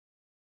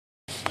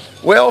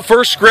Well,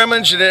 first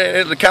scrimmage,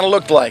 it kind of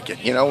looked like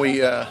it. You know,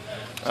 we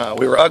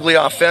were ugly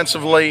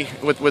offensively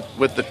with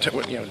the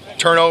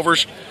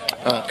turnovers.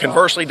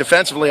 Conversely,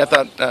 defensively, I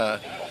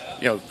thought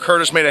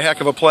Curtis made a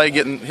heck of a play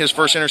getting his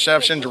first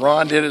interception.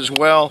 DeRuyter did as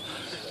well.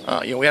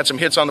 We had some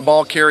hits on the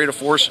ball carry to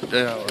force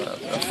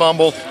a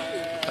fumble.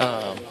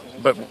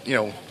 But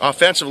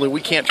offensively,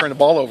 we can't turn the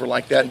ball over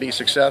like that and be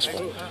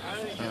successful.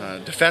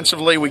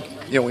 Defensively, we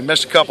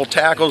missed a couple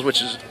tackles,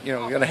 which is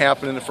going to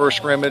happen in the first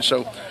scrimmage.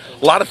 So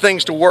a lot of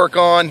things to work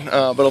on,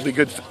 but it'll be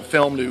good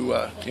film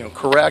to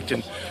correct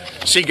and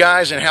see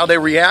guys and how they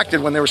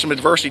reacted when there was some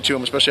adversity to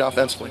them, especially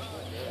offensively.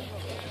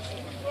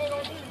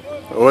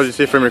 What did you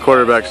see from your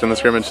quarterbacks in the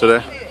scrimmage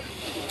today?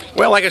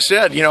 Well, like I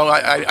said,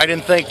 I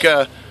didn't think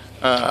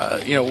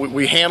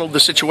we handled the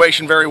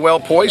situation very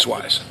well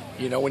poise-wise.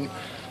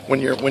 When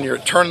you're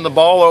turning the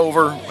ball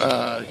over,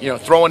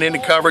 throwing into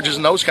coverages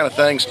and those kind of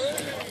things,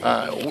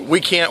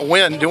 we can't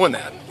win doing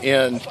that.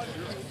 And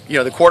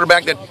the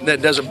quarterback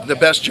that does the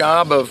best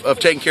job of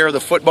taking care of the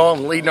football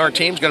and leading our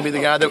team is going to be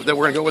the guy that we're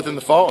going to go with in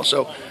the fall.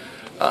 So,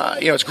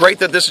 it's great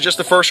that this is just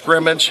the first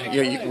scrimmage.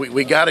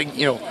 We got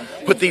to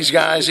put these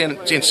guys in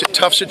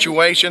tough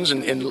situations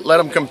and let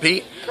them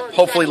compete.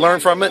 Hopefully,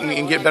 learn from it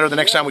and get better the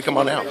next time we come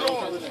on out.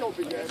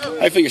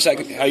 How do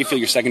you feel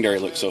your secondary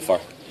looks so far?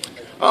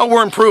 Oh,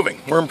 we're improving.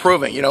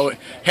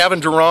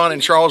 Having Duran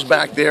and Charles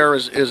back there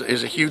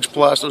is a huge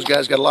plus. Those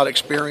guys got a lot of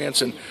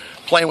experience and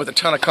playing with a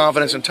ton of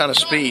confidence and a ton of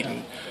speed.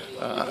 And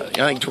I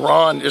think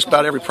Duran, just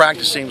about every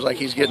practice seems like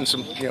he's getting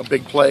some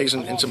big plays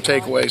and some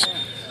takeaways.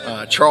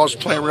 Charles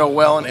is playing real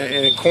well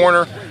in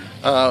corner.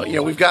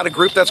 We've got a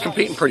group that's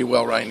competing pretty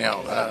well right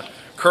now.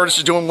 Curtis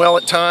is doing well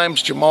at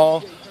times.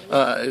 Jamal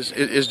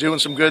is doing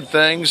some good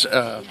things.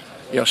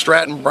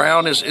 Stratton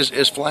Brown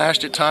is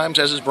flashed at times,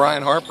 as is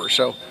Brian Harper.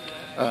 So.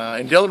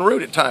 And Dylan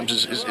Root at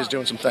times is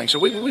doing some things. So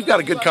we've got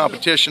a good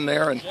competition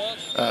there, and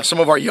some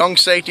of our young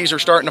safeties are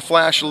starting to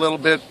flash a little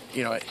bit.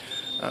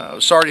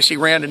 Sorry to see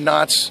Randon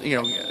Knotts,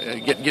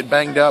 get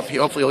banged up.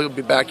 Hopefully he'll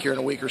be back here in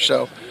a week or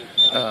so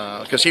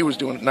because he was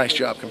doing a nice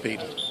job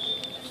competing.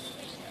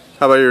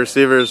 How about your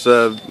receivers?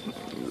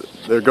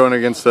 They're going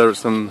against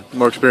some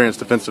more experienced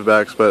defensive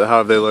backs, but how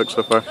have they looked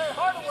so far?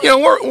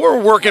 We're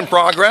a work in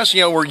progress.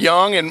 We're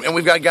young, and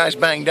we've got guys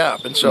banged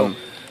up, and so.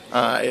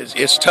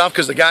 It's tough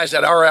because the guys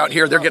that are out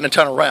here, they're getting a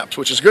ton of reps,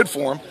 which is good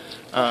for them.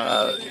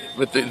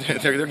 But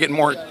they're getting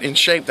more in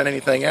shape than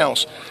anything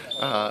else.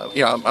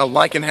 I'm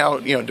liking how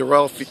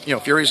Darrell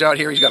Fury's out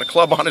here. He's got a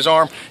club on his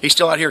arm. He's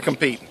still out here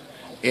competing,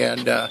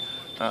 and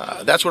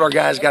that's what our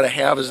guys got to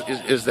have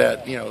is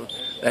that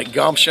that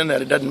gumption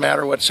that it doesn't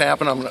matter what's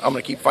happening. I'm going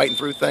to keep fighting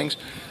through things.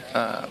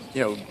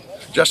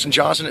 Justin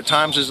Johnson at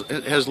times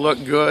has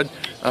looked good.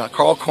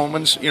 Carl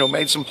Coleman's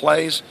made some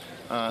plays.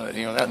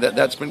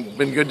 That's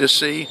been good to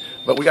see,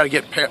 but we got to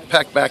get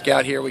Peck back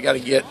out here. We got to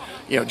get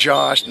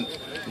Josh.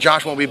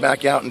 Josh won't be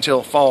back out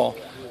until fall,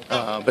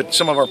 but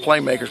some of our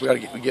playmakers we got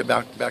to get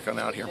back on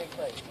out here.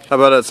 How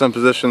about at some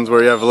positions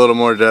where you have a little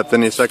more depth?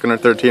 Any second or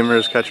third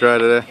teamers catch your eye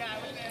today?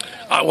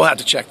 We'll have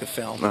to check the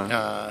film.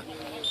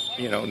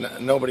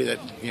 Nobody that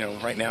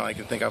right now I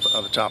can think of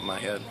off the top of my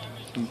head.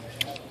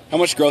 How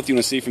much growth do you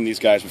want to see from these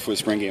guys before the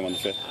spring game on the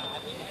 5th?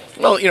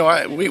 Well,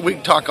 we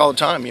talk all the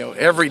time.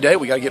 Every day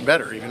we got to get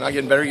better. If you're not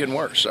getting better, you're getting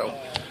worse. So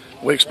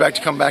we expect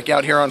to come back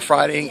out here on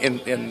Friday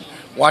and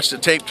watch the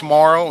tape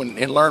tomorrow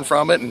and learn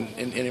from it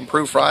and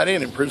improve Friday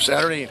and improve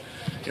Saturday.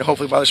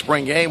 Hopefully by the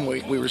spring game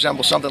we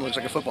resemble something that looks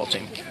like a football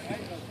team.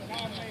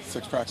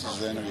 6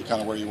 practices in, are you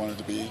kind of where you wanted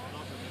to be?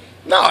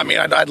 No,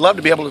 I'd love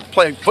to be able to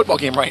play a football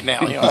game right now.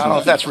 I don't know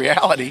if that's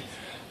reality.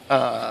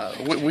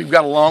 We've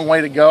got a long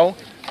way to go,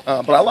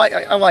 but I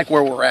like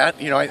where we're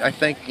at. I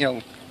think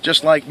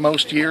just like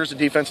most years, the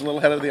defense is a little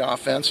ahead of the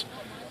offense.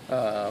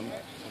 The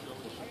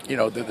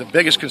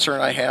biggest concern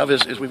I have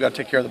is we've got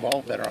to take care of the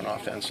ball better on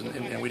offense,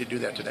 and we did do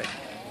that today.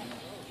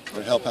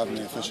 Would it help having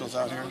the officials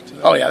out here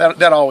today? Oh yeah,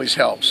 that always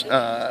helps.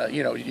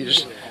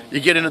 You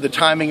get into the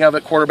timing of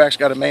it. Quarterback's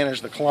got to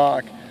manage the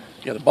clock.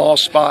 The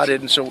ball's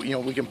spotted, and so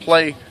we can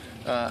play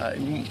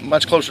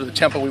much closer to the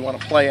tempo we want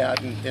to play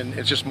at, and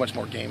it's just much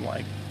more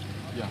game-like.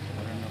 Yeah.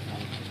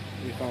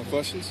 Any final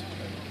questions?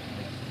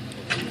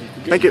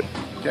 Thank you.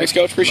 Thanks,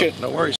 Coach. Appreciate it. No worries.